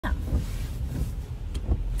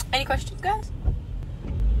Any questions, guys?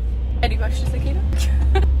 Any questions, Nikita?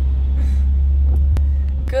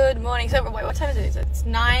 Good morning. So, wait, what time is it? It's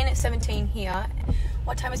 9:17 here.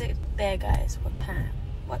 What time is it there, guys?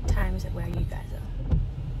 What time is it where you guys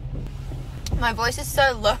are? My voice is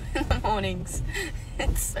so low in the mornings.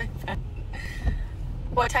 It's so bad.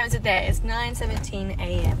 What time is it there? It's 9:17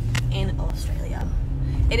 a.m. in Australia.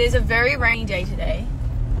 It is a very rainy day today.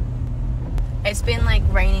 It's been like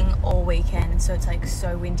raining all weekend, so it's like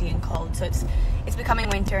so windy and cold. So it's becoming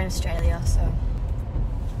winter in Australia. So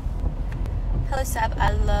hello, Sab.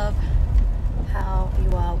 I love how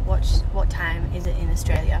you are. What time is it in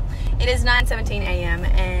Australia? It is 9:17 a.m.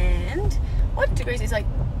 and what degrees? It's like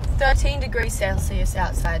 13 degrees Celsius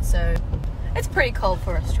outside. So it's pretty cold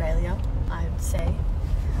for Australia, I would say.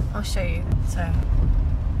 I'll show you. So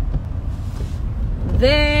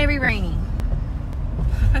very rainy.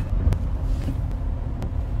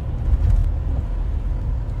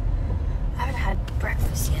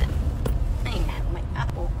 Breakfast yet. I ain't had my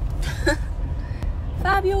apple.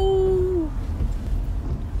 Fabio.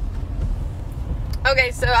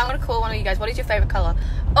 Okay, so I'm gonna call one of you guys. What is your favorite color?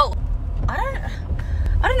 Oh, I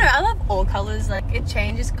don't know. I love all colors. Like it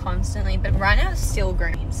changes constantly, but right now it's still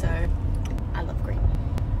green. So I love green.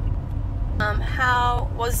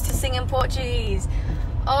 How was to sing in Portuguese?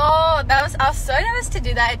 Oh, I was so nervous to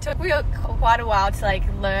do that. It took me quite a while to like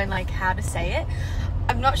learn like how to say it.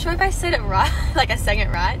 I'm not sure if I said it right, like I sang it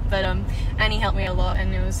right, but Annie helped me a lot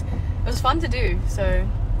and it was fun to do. So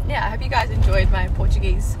yeah, I hope you guys enjoyed my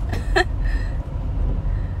Portuguese.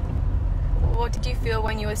 What did you feel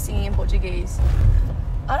when you were singing in Portuguese?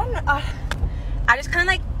 I don't know. I just kind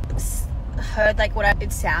of like heard like what it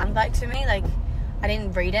would sound like to me. Like I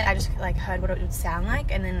didn't read it. I just like heard what it would sound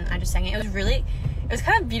like, and then I just sang it. It was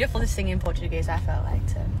kind of beautiful to sing in Portuguese. I felt like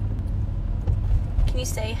so. Can you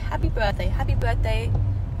say happy birthday? Happy birthday,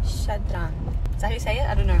 Shadran. Is that how you say it?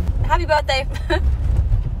 I don't know. Happy birthday.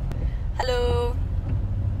 Hello.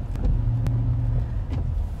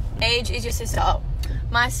 Age is your sister? Oh,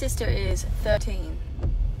 my sister is 13.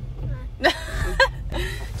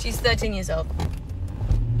 She's 13 years old.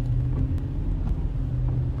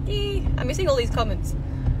 I'm missing all these comments.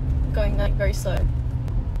 I'm going like very slow.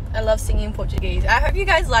 I love singing in Portuguese. I hope you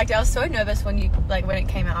guys liked it. I was so nervous when it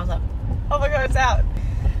came out. I was like, oh my god, it's out.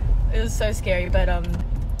 It was so scary, but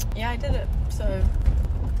yeah, I did it. So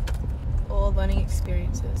all learning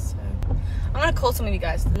experiences. So I'm gonna call some of you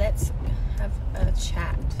guys. Let's have a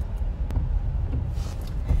chat.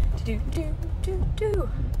 Do.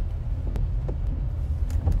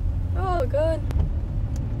 Oh good.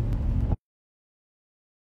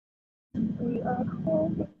 We are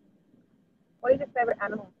home. What is your favorite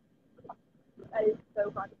animal? That is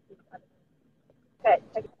so hard to speak. Okay,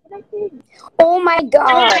 connecting. Oh my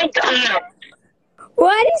god.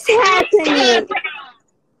 What is happening?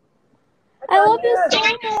 I love you so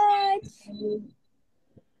much.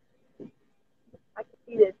 I can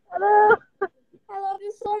see this. Hello. I love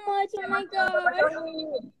you so much. Oh my god. Oh my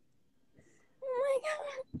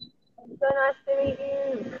god. It's so nice to meet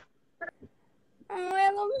you. Oh, I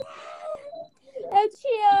love you. Eu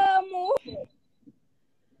te amo.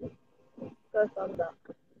 Go thumbs up.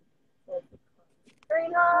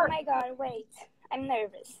 Oh my god, wait. I'm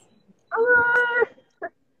nervous. Hello.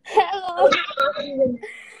 Hello.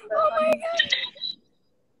 Oh my god.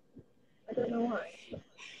 I don't know why.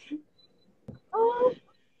 Oh.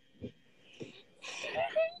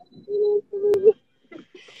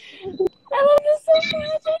 I love you so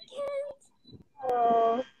much. I can't.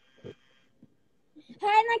 Oh.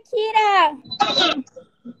 Hi, Nakira.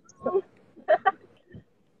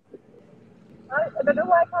 I don't know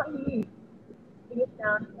why I can't hear you. Can you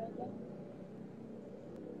sound?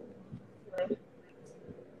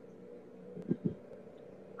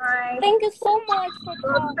 Hi. Thank you so much for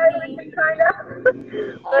calling me. Kind of. Thank you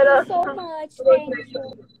so much. Thank you.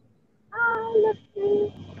 I love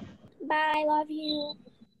you. Bye. Love you.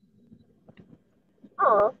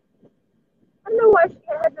 Oh. I don't know why she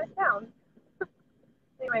had no sound.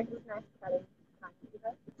 Anyway, it was nice chatting.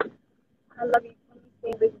 I love you. Can you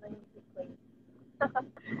sing Brazilian music, please?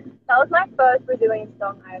 That was my first Brazilian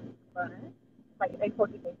song I've learned. Like in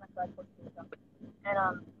Portuguese, my first Portuguese song.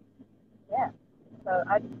 And yeah. So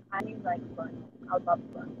I need like learn. I would love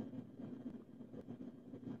to learn.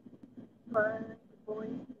 My boy,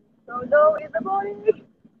 so low in the morning.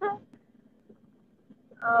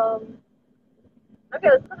 Okay,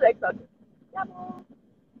 let's go to the next one. Yamo.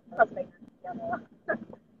 Let's make that. Yamo.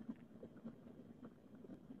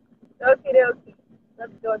 Okie dokie.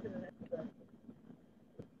 Let's go to the next one.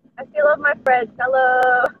 I still love my friends.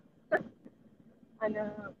 Hello. I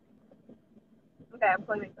know. I'm Okay, I'm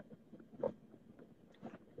calling my phone.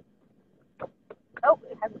 Oh,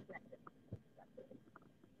 it hasn't connected.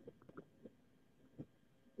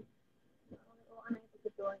 Oh, I'm able to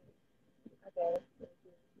join. Okay.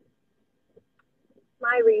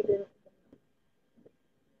 My reason.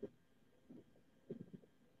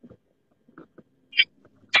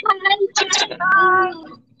 Hi.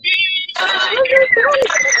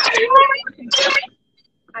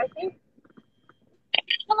 I think.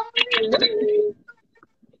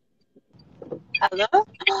 Hello?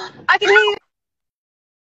 I can hear you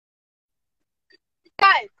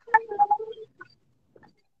guys.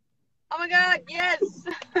 Oh my god, yes.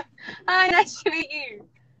 Hi, nice to meet you.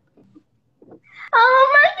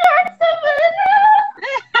 Oh my God,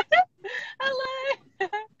 Savannah! Hello.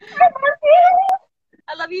 I love you. I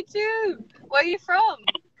love you too. Where are you from?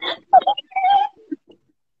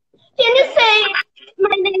 Can you say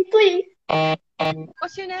my name, please?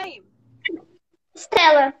 What's your name?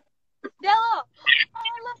 Stella. Stella. Oh,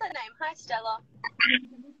 I love that name. Hi, Stella.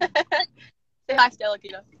 Say hi, Stella,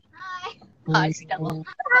 Kita. Hi. Hi, Stella.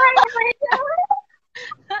 Hi, oh my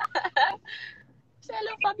God. Say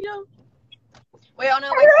hello, Fabio. We're on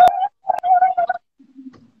our way.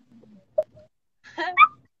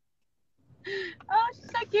 Oh, she's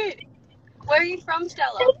so cute. Where are you from,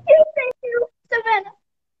 Stella? Thank you, Savannah.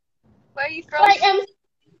 Where are you from? I am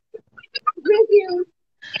Brazil.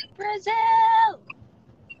 Brazil.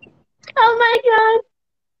 Oh my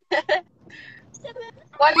God.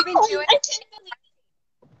 What have you been doing? I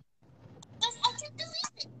can't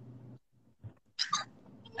believe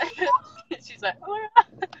it. She's like, oh my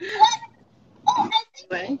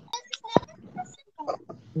God.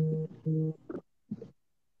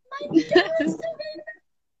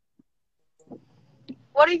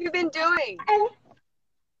 What have you been doing?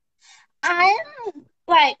 I'm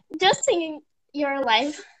like just singing your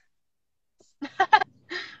life.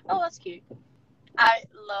 Oh, that's cute. I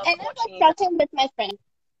love And I was watching it. talking with my friend.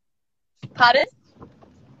 Pardon?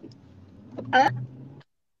 Huh?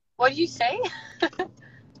 What did you say?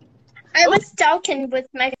 I was talking with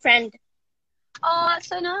my friend. Oh, that's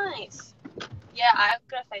so nice. Yeah, I've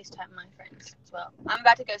got to FaceTime my friends as well. I'm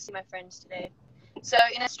about to go see my friends today. So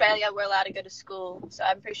in Australia, we're allowed to go to school. So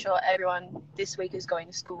I'm pretty sure everyone this week is going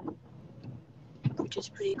to school, which is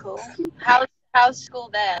pretty cool. How's school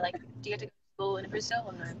there? Like, do you have to go to school in Brazil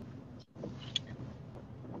or no?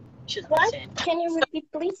 What? Can you repeat,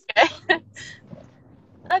 please? Okay.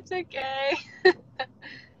 That's okay.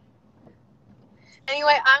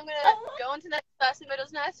 Anyway, I'm going to go on to the next person, but it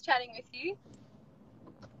was nice chatting with you.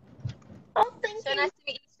 Oh, thank you. So nice to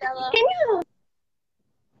meet you, Stella.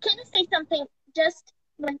 Can you say something? Just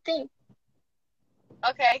one thing.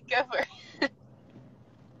 Okay, go for it.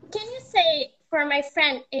 Can you say for my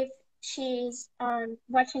friend if she's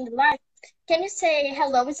watching the live? Can you say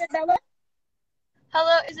hello, Isabella?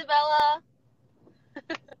 Hello, Isabella.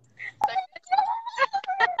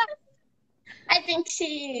 I think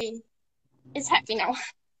she is happy now.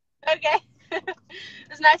 Okay. It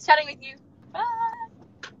was nice chatting with you. Bye.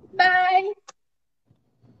 Bye.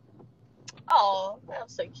 Oh, that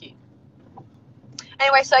was so cute.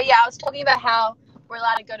 Anyway, so yeah, I was talking about how we're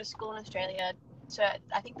allowed to go to school in Australia. So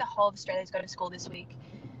I think the whole of Australia is going to school this week,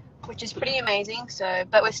 which is pretty amazing. So,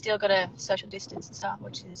 but we're still got to social distance and stuff,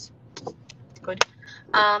 which is good.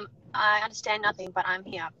 I understand nothing, but I'm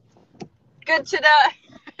here. Good to know.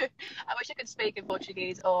 I wish I could speak in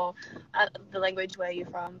Portuguese or the language where you're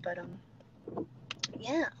from, but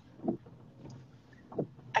yeah.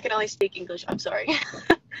 I can only speak English. I'm sorry.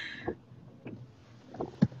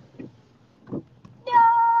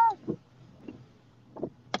 No.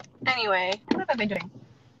 Anyway, what have I been doing?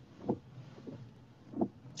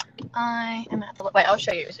 I am at the... Wait, I'll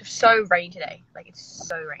show you. It's so rainy today. Like, it's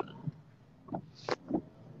so rainy.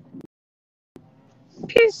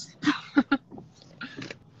 Peace.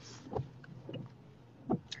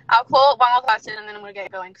 I'll call one more person and then I'm going to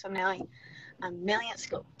get going because I'm nearly at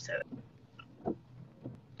school. So,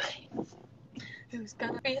 who's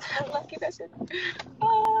going to be that lucky person?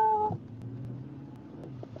 Oh.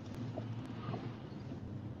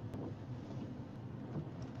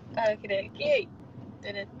 Okay.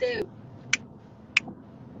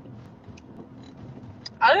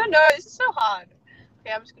 I don't know. This is so hard.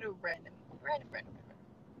 Okay, I'm just going to random.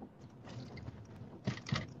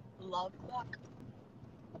 Love luck.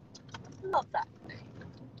 Love that.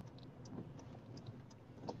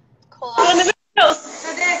 Call up.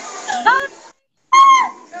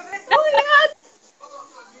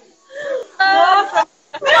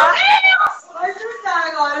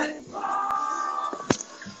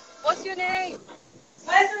 What's your name?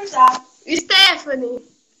 Stephanie.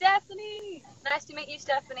 Stephanie. Nice to meet you,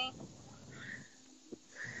 Stephanie.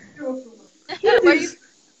 Where are you?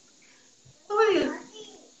 Oi.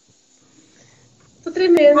 Tô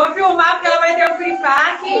tremendo. Vou filmar porque ela vai ter um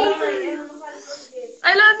feedback.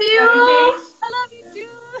 I love you. I love you too.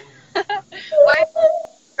 Where are you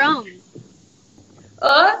from?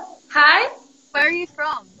 Oh, hi. Where are you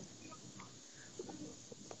from?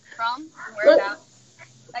 From? Whereabouts?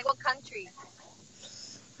 Like what country?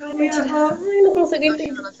 Ai, não consigo Oh, entender.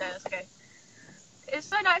 she's not saying, that's okay. It's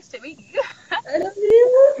so nice to meet you. I love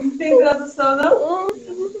you. Tem tradução, não? Oh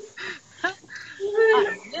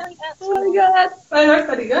my god. Vai, nós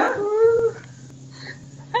tá ligado?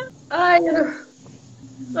 Ai,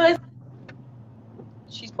 ai.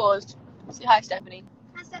 She's paused. Say hi, Stephanie.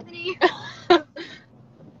 Hi, Stephanie.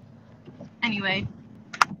 Anyway.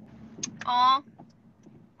 Aw.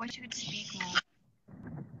 Wish you could speak more.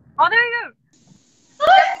 Oh, there you go.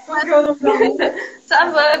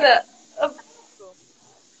 Savannah.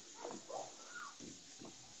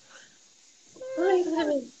 Ai,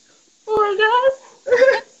 oh my god.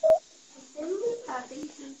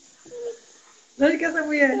 Onde que é essa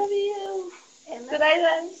mulher? Good night,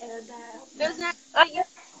 There's no. I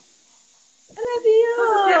love you.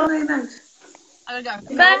 I'm gonna go.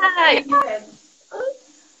 Bye.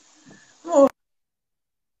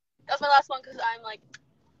 That was my last one because I'm like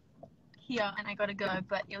here and I gotta go.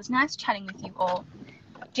 But it was nice chatting with you all.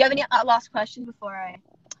 Do you have any last questions before I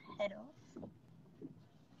head off?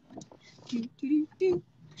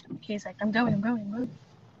 He's like, I'm going.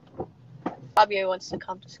 Fabio wants to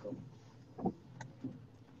come to school.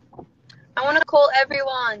 I want to call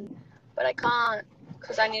everyone, but I can't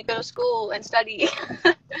because I need to go to school and study.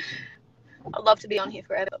 I'd love to be on here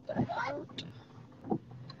forever, but I can't.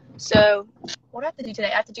 So, what do I have to do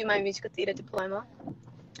today? I have to do my musical theatre diploma.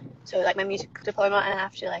 So, like, my music diploma, and I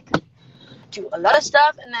have to, like, do a lot of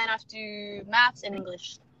stuff, and then I have to do maths and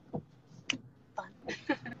English. Fun.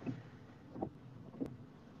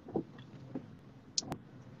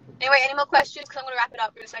 Anyway, any more questions? Because I'm going to wrap it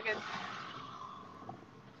up in a second.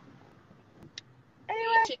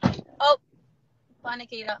 Anyway. Oh. Bye,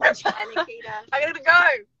 Nikita. Bye, Nikita. I gotta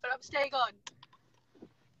go, but I'm staying on.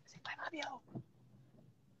 Say bye, Fabio.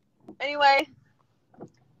 Anyway,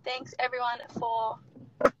 thanks everyone for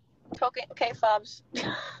talking. Okay, Fabs.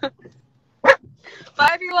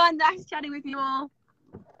 Bye, everyone. Nice chatting with you all.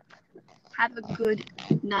 Have a good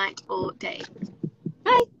night or day.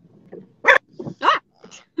 Bye.